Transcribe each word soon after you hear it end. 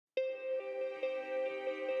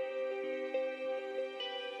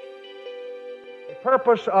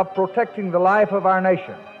purpose of protecting the life of our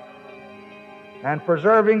nation and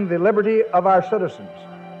preserving the liberty of our citizens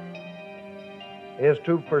is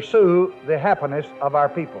to pursue the happiness of our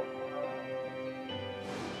people.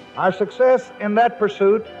 Our success in that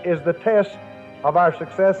pursuit is the test of our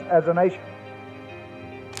success as a nation.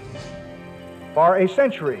 For a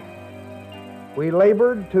century, we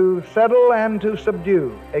labored to settle and to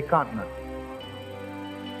subdue a continent.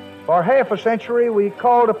 For half a century, we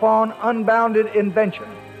called upon unbounded invention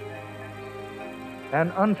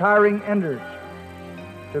and untiring endurance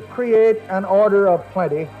to create an order of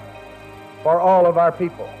plenty for all of our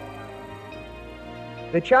people.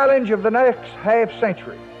 The challenge of the next half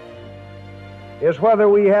century is whether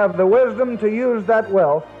we have the wisdom to use that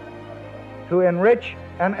wealth to enrich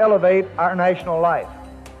and elevate our national life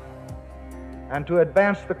and to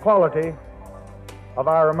advance the quality of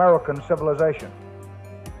our American civilization.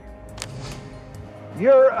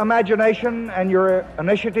 Your imagination and your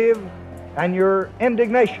initiative and your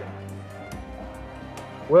indignation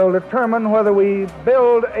will determine whether we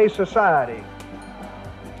build a society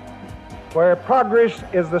where progress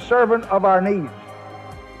is the servant of our needs,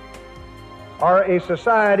 or a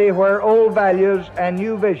society where old values and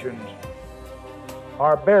new visions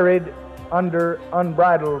are buried under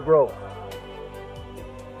unbridled growth.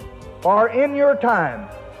 For in your time,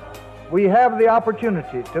 we have the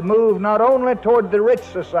opportunity to move not only toward the rich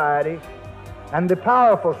society and the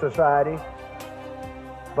powerful society,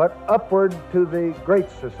 but upward to the great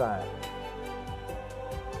society.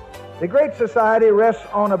 The great society rests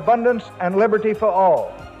on abundance and liberty for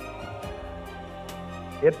all.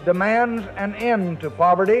 It demands an end to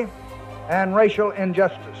poverty and racial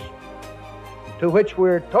injustice, to which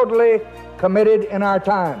we're totally committed in our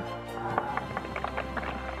time.